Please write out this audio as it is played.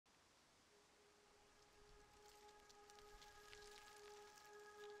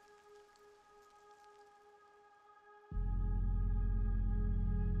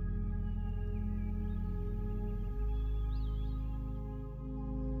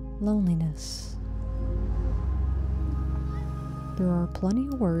Loneliness. There are plenty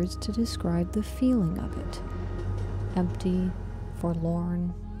of words to describe the feeling of it. Empty,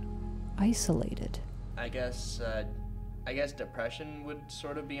 forlorn, isolated. I guess depression would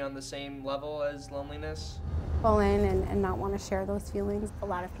sort of be on the same level as loneliness. Fall in and not want to share those feelings. A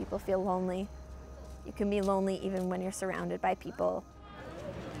lot of people feel lonely. You can be lonely even when you're surrounded by people.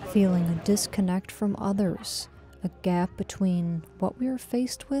 Feeling a disconnect from others, a gap between what we are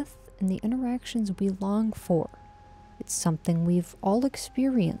faced with and the interactions we long for. It's something we've all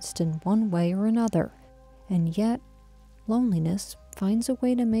experienced in one way or another, and yet loneliness finds a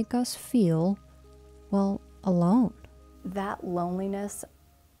way to make us feel, well, alone. That loneliness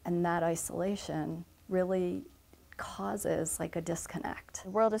and that isolation really causes like a disconnect.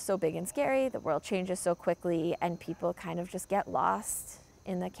 The world is so big and scary, the world changes so quickly, and people kind of just get lost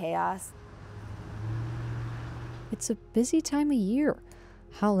in the chaos. It's a busy time of year.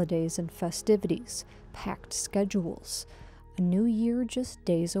 Holidays and festivities, packed schedules, a new year just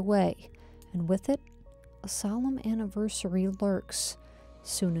days away, and with it, a solemn anniversary lurks.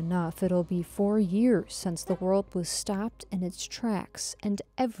 Soon enough, it'll be 4 years since the world was stopped in its tracks and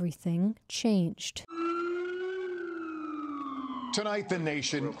everything changed. Tonight, the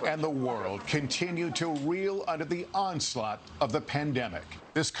nation and the world continue to reel under the onslaught of the pandemic.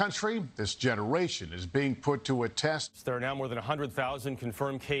 This country, this generation is being put to a test. There are now more than 100,000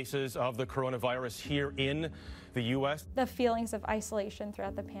 confirmed cases of the coronavirus here in the U.S. The feelings of isolation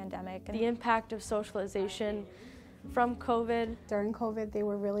throughout the pandemic. The impact of socialization from COVID. During COVID, they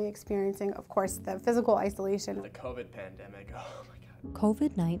were really experiencing, of course, the physical isolation. The COVID pandemic, oh my God.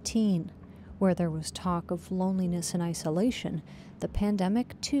 COVID-19. Where there was talk of loneliness and isolation, the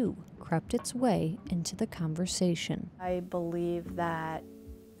pandemic, too, crept its way into the conversation. I believe that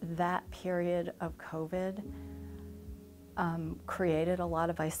that period of COVID created a lot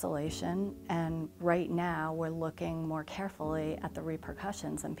of isolation, and right now we're looking more carefully at the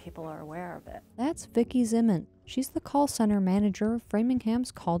repercussions, and people are aware of it. That's Vicki Zimmon. She's the call center manager of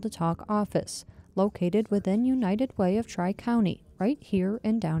Framingham's Call to Talk office, located within United Way of Tri-County, right here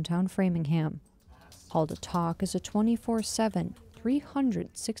in downtown Framingham. Call to Talk is a 24/7,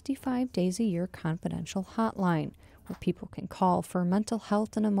 365 days a year confidential hotline where people can call for mental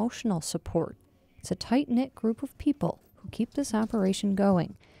health and emotional support. It's a tight-knit group of people who keep this operation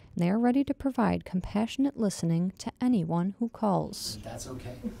going, and they are ready to provide compassionate listening to anyone who calls. That's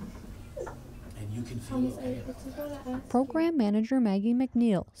okay. And you can feel okay about that. Program Manager Maggie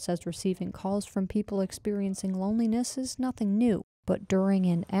McNeil says receiving calls from people experiencing loneliness is nothing new, but during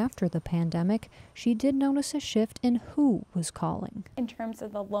and after the pandemic, she did notice a shift in who was calling. In terms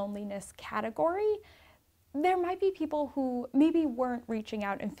of the loneliness category, there might be people who maybe weren't reaching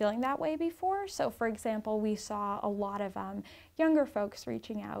out and feeling that way before. So for example, we saw a lot of younger folks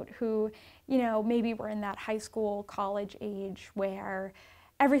reaching out who, maybe were in that high school, college age where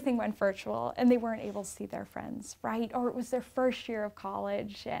everything went virtual and they weren't able to see their friends, right? Or it was their first year of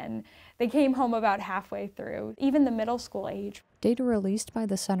college and they came home about halfway through, even the middle school age. Data released by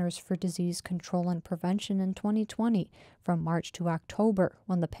the Centers for Disease Control and Prevention in 2020 from March to October,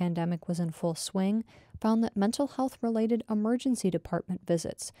 when the pandemic was in full swing, found that mental health-related emergency department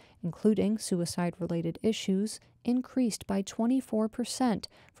visits, including suicide-related issues, increased by 24%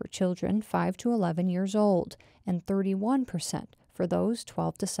 for children 5 to 11 years old and 31% for those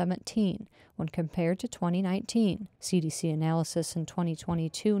 12 to 17, when compared to 2019. CDC analysis in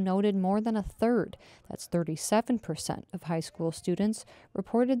 2022 noted more than a third, that's 37% of high school students,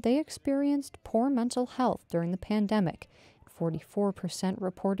 reported they experienced poor mental health during the pandemic. 44%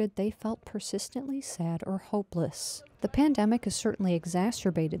 reported they felt persistently sad or hopeless. The pandemic has certainly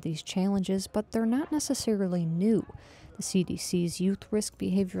exacerbated these challenges, but they're not necessarily new. The CDC's Youth Risk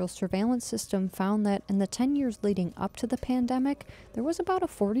Behavioral Surveillance System found that in the 10 years leading up to the pandemic, there was about a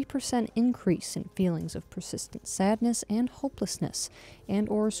 40% increase in feelings of persistent sadness and hopelessness,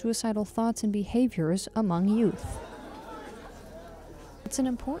 and/or suicidal thoughts and behaviors among youth. It's an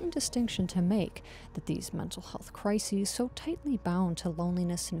important distinction to make that these mental health crises, so tightly bound to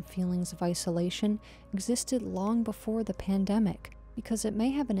loneliness and feelings of isolation, existed long before the pandemic, because it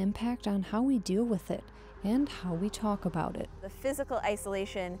may have an impact on how we deal with it and how we talk about it. The physical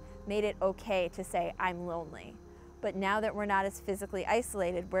isolation made it okay to say, I'm lonely. But now that we're not as physically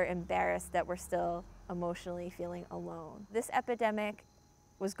isolated, we're embarrassed that we're still emotionally feeling alone. This epidemic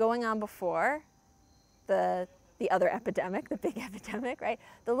was going on before the other epidemic, the big epidemic, right?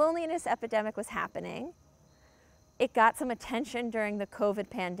 The loneliness epidemic was happening. It got some attention during the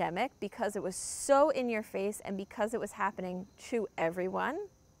COVID pandemic because it was so in your face and because it was happening to everyone.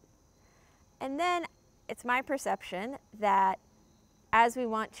 And then it's my perception that as we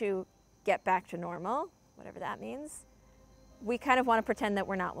want to get back to normal, whatever that means, we kind of want to pretend that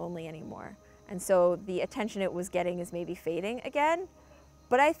we're not lonely anymore. And so the attention it was getting is maybe fading again.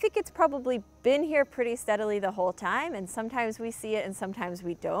 But I think it's probably been here pretty steadily the whole time, and sometimes we see it and sometimes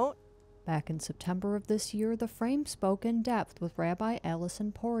we don't. Back in September of this year, the Frame spoke in depth with Rabbi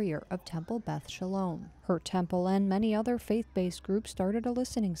Allison Poirier of Temple Beth Sholom. Her temple and many other faith-based groups started a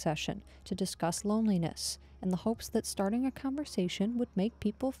listening session to discuss loneliness, in the hopes that starting a conversation would make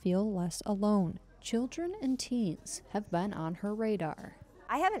people feel less alone. Children and teens have been on her radar.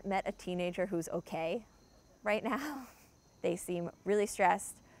 I haven't met a teenager who's okay right now. They seem really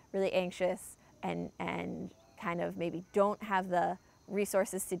stressed, really anxious, and kind of maybe don't have the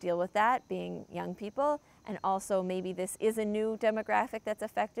resources to deal with that, being young people. And also maybe this is a new demographic that's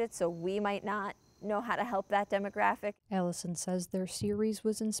affected, so we might not know how to help that demographic. Allison says their series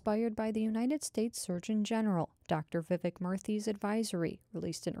was inspired by the United States Surgeon General, Dr. Vivek Murthy's advisory,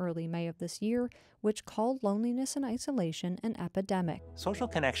 released in early May of this year, which called loneliness and isolation an epidemic. Social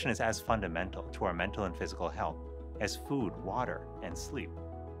connection is as fundamental to our mental and physical health as food, water, and sleep.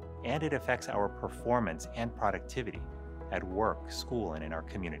 And it affects our performance and productivity at work, school, and in our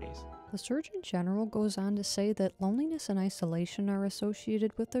communities. The Surgeon General goes on to say that loneliness and isolation are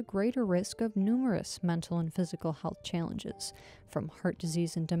associated with a greater risk of numerous mental and physical health challenges, from heart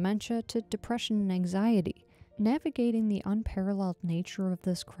disease and dementia to depression and anxiety. Navigating the unparalleled nature of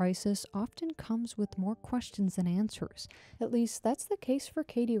this crisis often comes with more questions than answers. At least that's the case for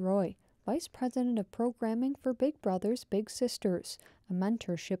Katie Roy, Vice President of Programming for Big Brothers Big Sisters, a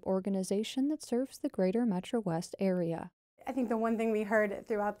mentorship organization that serves the greater Metro West area. I think the one thing we heard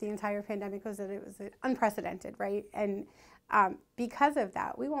throughout the entire pandemic was that it was unprecedented, right? And because of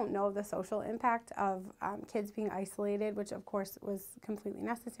that, we won't know the social impact of kids being isolated, which of course was completely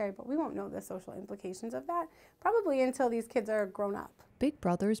necessary, but we won't know the social implications of that probably until these kids are grown up. Big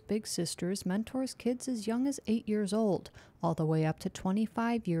Brothers Big Sisters mentors kids as young as 8 years old, all the way up to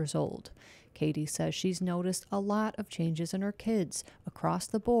 25 years old. Katie says she's noticed a lot of changes in her kids across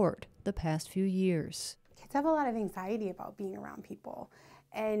the board the past few years. Kids have a lot of anxiety about being around people,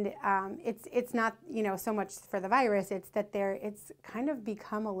 and it's not so much for the virus. It's that it's kind of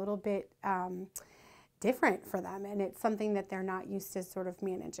become a little bit different for them, and it's something that they're not used to sort of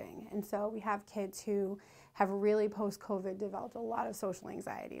managing. And so we have kids who have really post-COVID developed a lot of social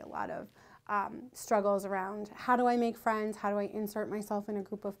anxiety, a lot of struggles around how do I make friends, how do I insert myself in a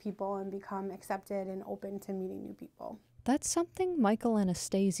group of people and become accepted and open to meeting new people. That's something Michael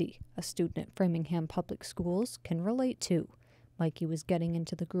Anastasi, a student at Framingham Public Schools, can relate to. Mikey was getting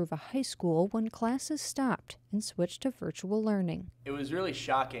into the groove of high school when classes stopped and switched to virtual learning. It was really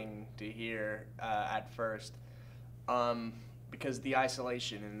shocking to hear at first because the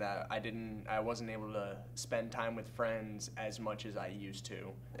isolation and that I wasn't able to spend time with friends as much as I used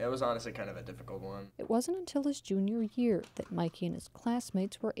to. It was honestly kind of a difficult one. It wasn't until his junior year that Mikey and his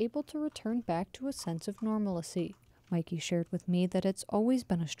classmates were able to return back to a sense of normalcy. Mikey shared with me that it's always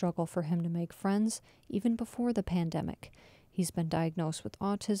been a struggle for him to make friends, even before the pandemic. He's been diagnosed with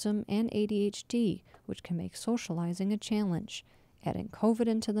autism and ADHD, which can make socializing a challenge. Adding COVID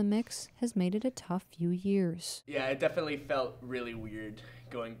into the mix has made it a tough few years. Yeah, it definitely felt really weird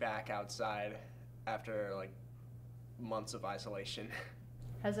going back outside after months of isolation.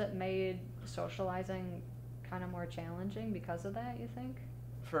 Has it made socializing kind of more challenging because of that, you think?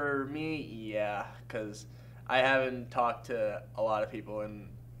 For me, yeah, because I haven't talked to a lot of people, and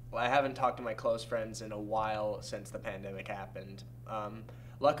I haven't talked to my close friends in a while since the pandemic happened.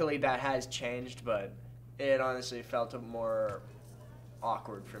 Luckily, that has changed, but it honestly felt more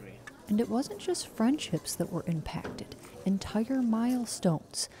awkward for me. And it wasn't just friendships that were impacted. Entire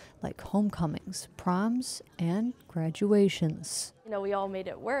milestones, like homecomings, proms, and graduations. We all made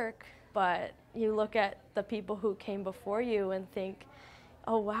it work, but you look at the people who came before you and think,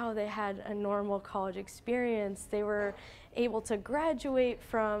 oh wow, they had a normal college experience. They were able to graduate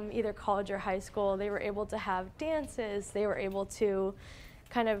from either college or high school. They were able to have dances. They were able to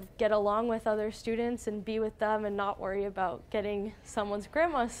kind of get along with other students and be with them and not worry about getting someone's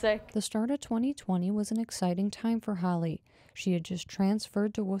grandma sick. The start of 2020 was an exciting time for Holly. She had just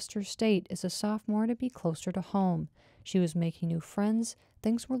transferred to Worcester State as a sophomore to be closer to home. She was making new friends.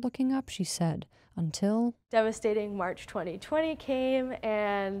 Things were looking up, she said, until devastating March 2020 came,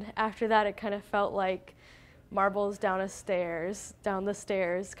 and after that it kind of felt like marbles down the stairs,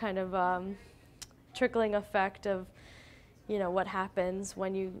 kind of trickling effect of what happens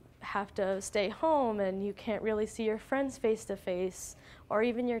when you have to stay home and you can't really see your friends face to face or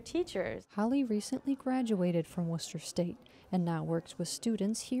even your teachers. Holly recently graduated from Worcester State and now works with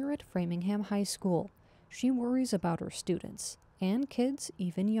students here at Framingham High School. She worries about her students and kids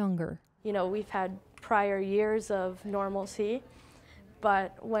even younger. You know, we've had prior years of normalcy,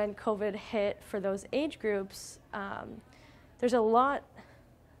 but when COVID hit for those age groups, there's a lot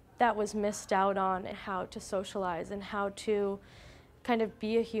that was missed out on how to socialize and how to kind of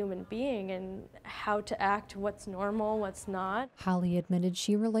be a human being and how to act, what's normal, what's not. Holly admitted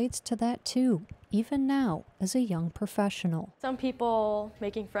she relates to that too, even now as a young professional. Some people,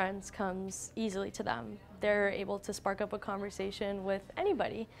 making friends comes easily to them. They're able to spark up a conversation with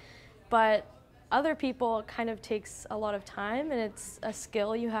anybody. But other people, it kind of takes a lot of time, and it's a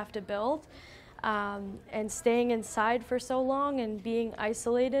skill you have to build. And staying inside for so long and being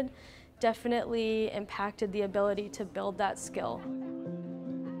isolated definitely impacted the ability to build that skill.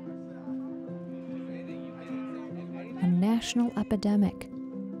 A national epidemic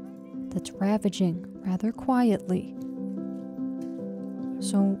that's ravaging rather quietly.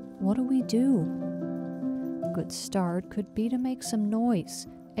 So what do we do? A good start could be to make some noise,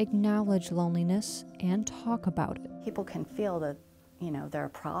 acknowledge loneliness, and talk about it. People can feel that, there are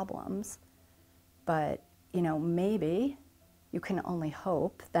problems, but, maybe you can only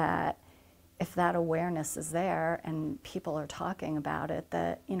hope that if that awareness is there and people are talking about it,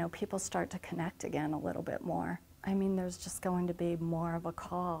 that, people start to connect again a little bit more. I mean, there's just going to be more of a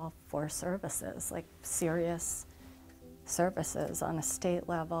call for services, like serious services on a state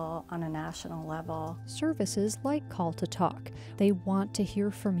level, on a national level. Services like Call to Talk. They want to hear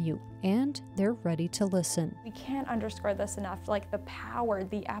from you, and they're ready to listen. We can't underscore this enough, like the power,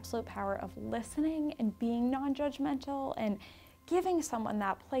 the absolute power of listening and being non-judgmental and giving someone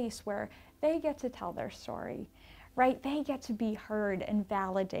that place where they get to tell their story. Right? They get to be heard and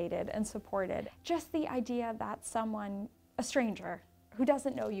validated and supported. Just the idea that someone, a stranger who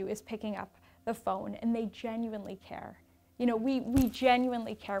doesn't know you, is picking up the phone and they genuinely care. We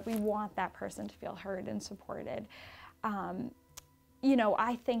genuinely care. We want that person to feel heard and supported.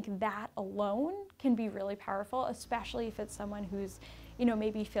 I think that alone can be really powerful, especially if it's someone who's,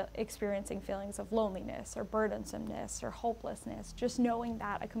 maybe experiencing feelings of loneliness or burdensomeness or hopelessness. Just knowing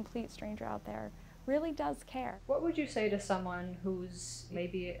that a complete stranger out there really does care. What would you say to someone who's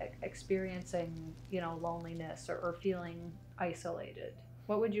maybe experiencing, loneliness or feeling isolated?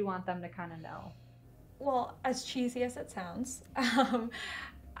 What would you want them to kind of know? Well, as cheesy as it sounds,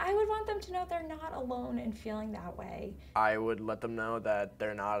 I would want them to know they're not alone in feeling that way. I would let them know that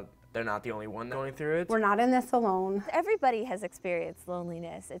they're not the only one going through it. We're not in this alone. Everybody has experienced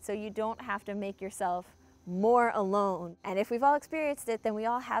loneliness, and so you don't have to make yourself more alone. And if we've all experienced it, then we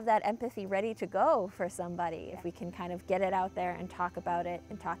all have that empathy ready to go for somebody if we can kind of get it out there and talk about it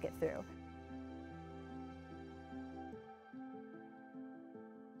and talk it through.